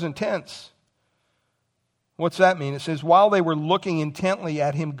in the present tense. What's that mean? It says, while they were looking intently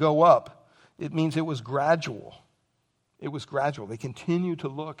at him go up, it means it was gradual. It was gradual. They continued to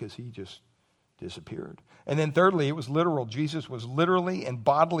look as he just disappeared. And then thirdly, it was literal. Jesus was literally and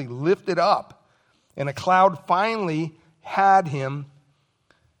bodily lifted up. And a cloud finally hid him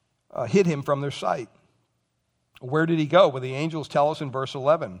from their sight. Where did he go? Well, the angels tell us in verse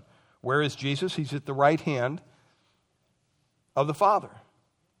 11 Where is Jesus? He's at the right hand of the Father.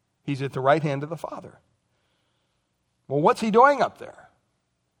 He's at the right hand of the Father. Well, what's he doing up there?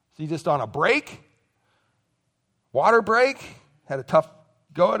 Is he just on a break? Water break? Had a tough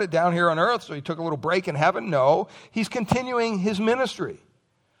go at it down here on earth, so he took a little break in heaven? No. He's continuing his ministry.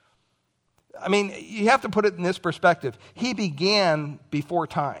 I mean, you have to put it in this perspective. He began before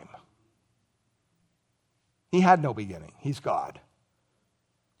time. He had no beginning. He's God.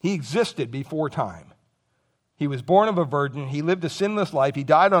 He existed before time. He was born of a virgin. He lived a sinless life. He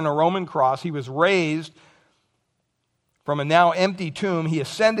died on a Roman cross. He was raised from a now empty tomb. He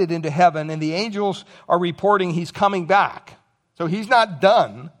ascended into heaven, and the angels are reporting he's coming back. So he's not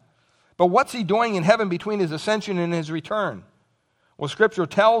done. But what's he doing in heaven between his ascension and his return? Well, Scripture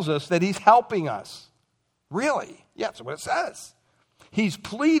tells us that he's helping us. Really? Yeah, that's what it says. He's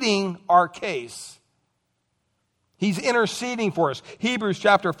pleading our case. He's interceding for us. Hebrews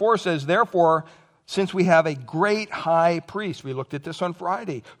chapter 4 says, therefore, since we have a great high priest, we looked at this on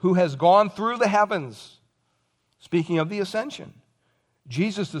Friday, who has gone through the heavens, speaking of the ascension,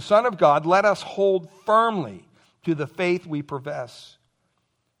 Jesus, the Son of God, let us hold firmly to the faith we profess.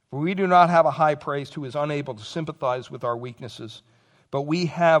 For we do not have a high priest who is unable to sympathize with our weaknesses, but we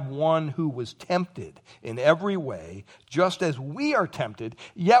have one who was tempted in every way, just as we are tempted,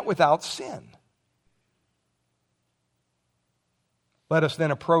 yet without sin. Let us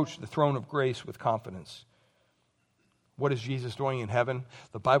then approach the throne of grace with confidence. What is Jesus doing in heaven?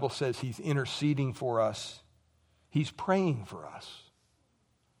 The Bible says he's interceding for us. He's praying for us.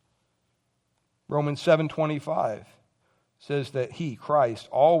 Romans 7:25 says that he, Christ,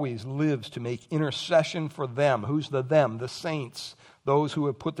 always lives to make intercession for them. Who's the them? The saints, those who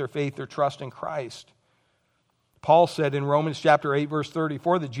have put their faith, their trust in Christ. Paul said in Romans chapter 8, verse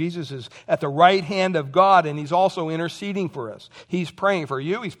 34, that Jesus is at the right hand of God, and he's also interceding for us. He's praying for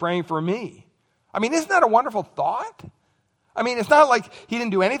you. He's praying for me. I mean, isn't that a wonderful thought? I mean, it's not like he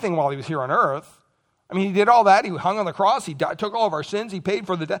didn't do anything while he was here on earth. I mean, he did all that. He hung on the cross. He died, took all of our sins. He paid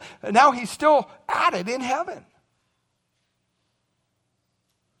for the debt. And now he's still at it in heaven.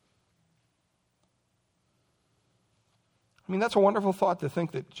 I mean, that's a wonderful thought to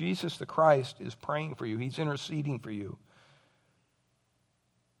think that Jesus the Christ is praying for you. He's interceding for you.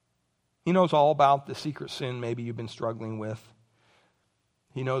 He knows all about the secret sin maybe you've been struggling with.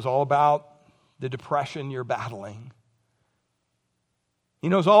 He knows all about the depression you're battling. He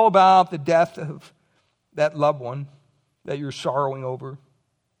knows all about the death of that loved one that you're sorrowing over.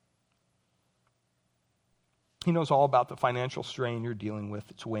 He knows all about the financial strain you're dealing with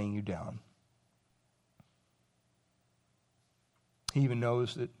that's weighing you down. He even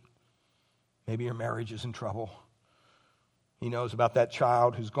knows that maybe your marriage is in trouble. He knows about that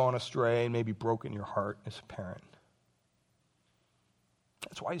child who's gone astray and maybe broken your heart as a parent.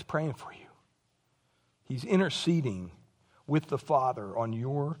 That's why he's praying for you. He's interceding with the Father on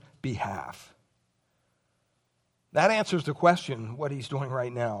your behalf. That answers the question, what he's doing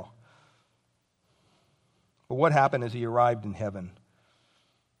right now. But what happened as he arrived in heaven?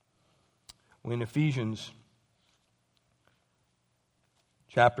 When Ephesians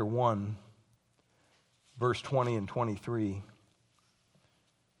chapter 1, verse 20 and 23.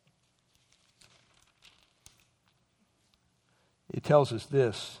 It tells us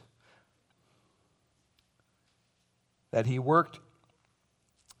this, that he worked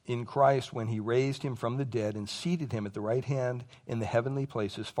in Christ when he raised him from the dead and seated him at the right hand in the heavenly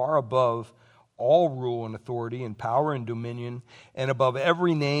places, far above all rule and authority and power and dominion, and above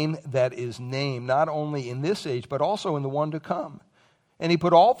every name that is named, not only in this age, but also in the one to come. And he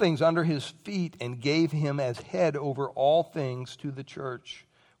put all things under his feet and gave him as head over all things to the church,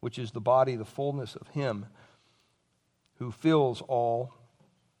 which is the body, the fullness of him who fills all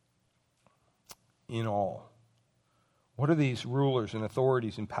in all. What are these rulers and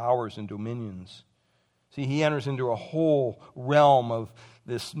authorities and powers and dominions? See, he enters into a whole realm of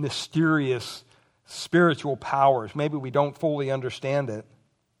this mysterious spiritual powers. Maybe we don't fully understand it.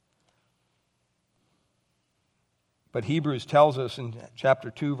 But Hebrews tells us in chapter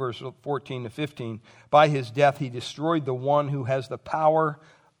 2, verse 14 to 15, by his death he destroyed the one who has the power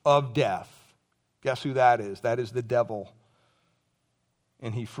of death. Guess who that is? That is the devil.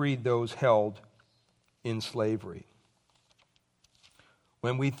 And he freed those held in slavery.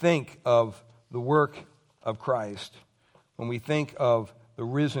 When we think of the work of Christ, when we think of the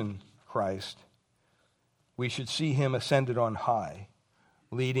risen Christ, we should see him ascended on high,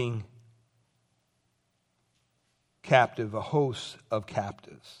 leading captive a host of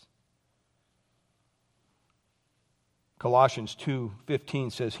captives. Colossians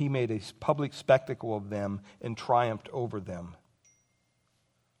 2:15 says he made a public spectacle of them and triumphed over them.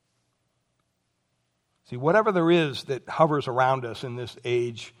 See, whatever there is that hovers around us in this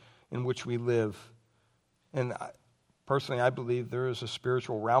age in which we live, and personally I believe there is a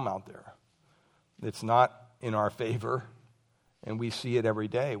spiritual realm out there that's not in our favor, and we see it every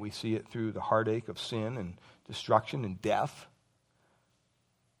day. We see it through the heartache of sin and destruction and death,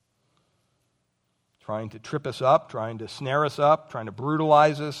 trying to trip us up, trying to snare us up, trying to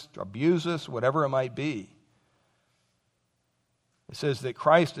brutalize us, abuse us, whatever it might be. It says that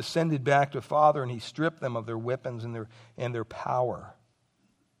Christ ascended back to the Father and he stripped them of their weapons and their power.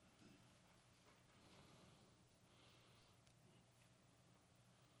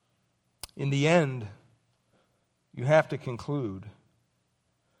 In the end, you have to conclude,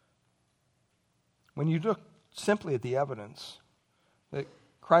 when you look simply at the evidence, that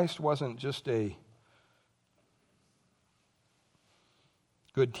Christ wasn't just a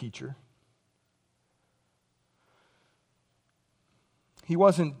good teacher. He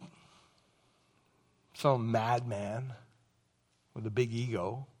wasn't some madman with a big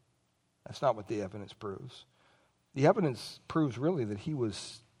ego. That's not what the evidence proves. The evidence proves really that he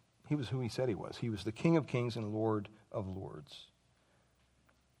was who he said he was. He was the King of Kings and Lord of Lords.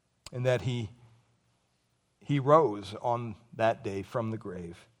 And that he rose on that day from the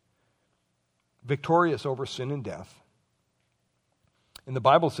grave, victorious over sin and death. And the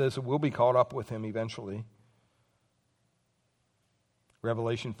Bible says that we'll be caught up with him eventually.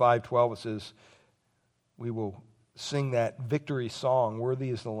 Revelation 5:12, it says, we will sing that victory song, worthy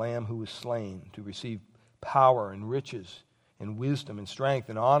is the Lamb who was slain to receive power and riches and wisdom and strength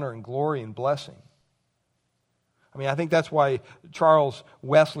and honor and glory and blessing. I mean, I think that's why Charles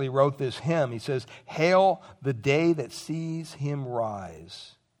Wesley wrote this hymn. He says, hail the day that sees him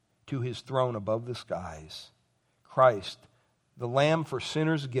rise to his throne above the skies. Christ, the Lamb for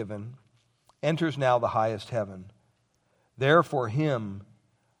sinners given, enters now the highest heaven. There for him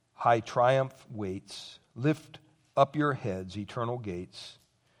high triumph waits. Lift up your heads, eternal gates.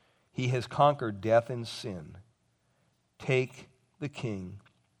 He has conquered death and sin. Take the King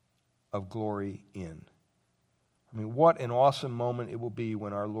of glory in. I mean, what an awesome moment it will be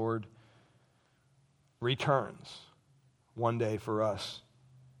when our Lord returns one day for us.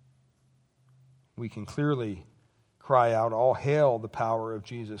 We can clearly cry out, all hail the power of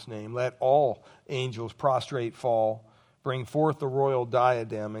Jesus' name. Let all angels prostrate fall. Bring forth the royal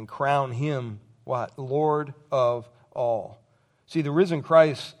diadem and crown him, what? Lord of all. See, the risen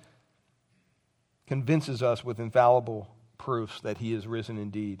Christ convinces us with infallible proofs that he is risen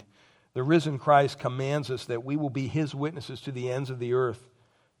indeed. The risen Christ commands us that we will be his witnesses to the ends of the earth,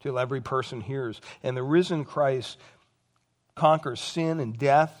 till every person hears. And the risen Christ conquers sin and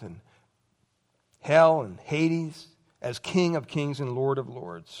death and hell and Hades as King of Kings and Lord of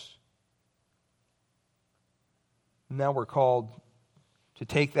Lords. Now we're called to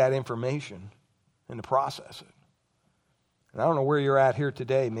take that information and to process it. And I don't know where you're at here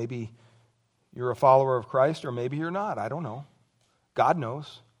today. Maybe you're a follower of Christ or maybe you're not. I don't know. God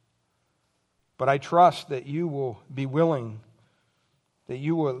knows. But I trust that you will be willing, that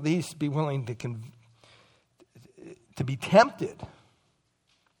you will at least be willing to be tempted,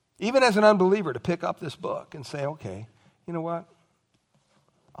 even as an unbeliever, to pick up this book and say, okay, you know what?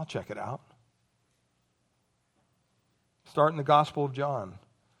 I'll check it out. Start in the Gospel of John.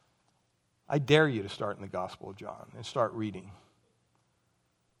 I dare you to start in the Gospel of John and start reading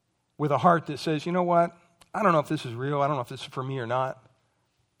with a heart that says, you know what? I don't know if this is real. I don't know if this is for me or not,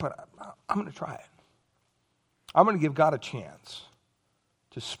 but I'm going to try it. I'm going to give God a chance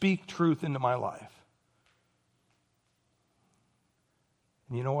to speak truth into my life.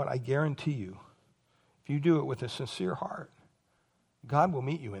 And you know what? I guarantee you, if you do it with a sincere heart, God will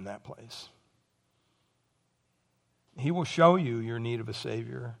meet you in that place. He will show you your need of a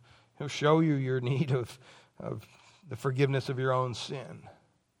Savior. He'll show you your need of the forgiveness of your own sin.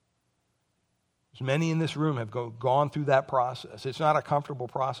 As many in this room have gone through that process. It's not a comfortable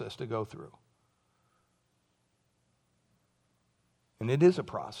process to go through. And it is a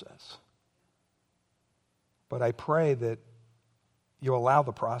process. But I pray that you'll allow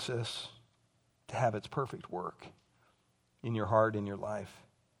the process to have its perfect work in your heart, in your life,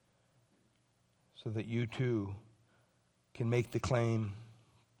 so that you too can make the claim,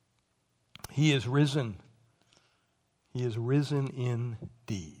 he is risen. He is risen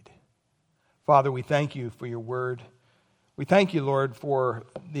indeed. Father, we thank you for your word. We thank you, Lord, for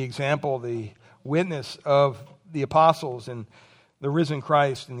the example, the witness of the apostles and the risen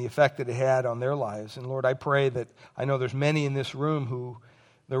Christ and the effect that it had on their lives. And Lord, I pray that, I know there's many in this room who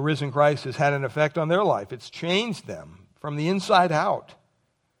the risen Christ has had an effect on their life. It's changed them from the inside out.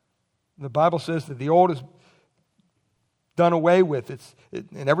 The Bible says that the old is done away with,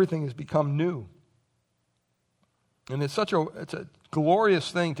 and everything has become new. And it's a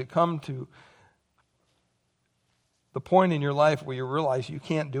glorious thing to come to the point in your life where you realize you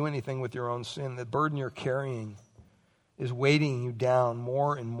can't do anything with your own sin. The burden you're carrying is weighting you down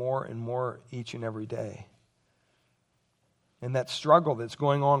more and more and more each and every day. And that struggle that's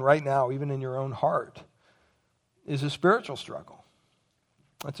going on right now, even in your own heart, is a spiritual struggle.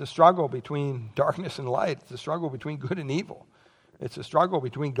 It's a struggle between darkness and light. It's a struggle between good and evil. It's a struggle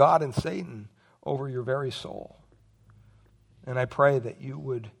between God and Satan over your very soul. And I pray that you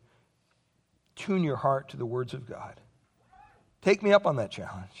would tune your heart to the words of God. Take me up on that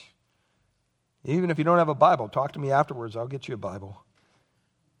challenge. Even if you don't have a Bible, talk to me afterwards. I'll get you a Bible.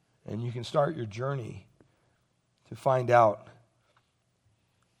 And you can start your journey to find out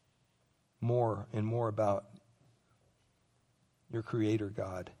more and more about your Creator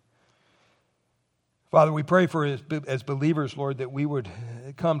God. Father, we pray for as believers, Lord, that we would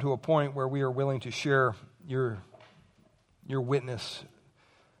come to a point where we are willing to share your witness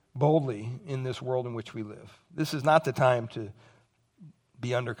boldly in this world in which we live. This is not the time to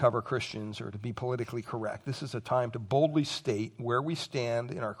be undercover Christians or to be politically correct. This is a time to boldly state where we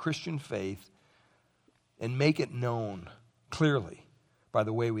stand in our Christian faith and make it known clearly by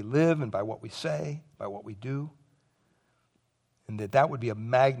the way we live and by what we say, by what we do, and that would be a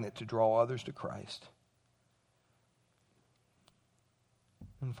magnet to draw others to Christ.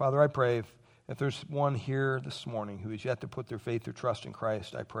 And Father, I pray if there's one here this morning who is yet to put their faith or trust in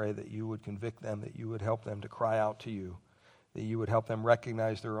Christ, I pray that you would convict them, that you would help them to cry out to you, that you would help them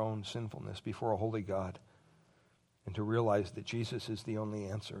recognize their own sinfulness before a holy God, and to realize that Jesus is the only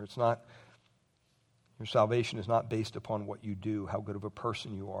answer. Your salvation is not based upon what you do, how good of a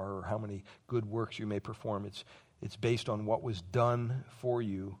person you are, or how many good works you may perform. It's based on what was done for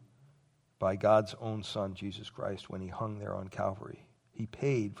you by God's own Son, Jesus Christ, when he hung there on Calvary. He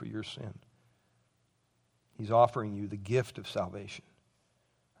paid for your sin. He's offering you the gift of salvation.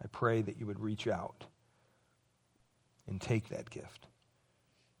 I pray that you would reach out and take that gift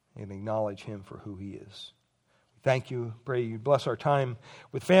and acknowledge him for who he is. Thank you. Pray you bless our time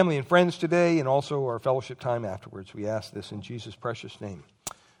with family and friends today and also our fellowship time afterwards. We ask this in Jesus' precious name.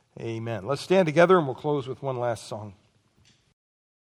 Amen. Let's stand together and we'll close with one last song.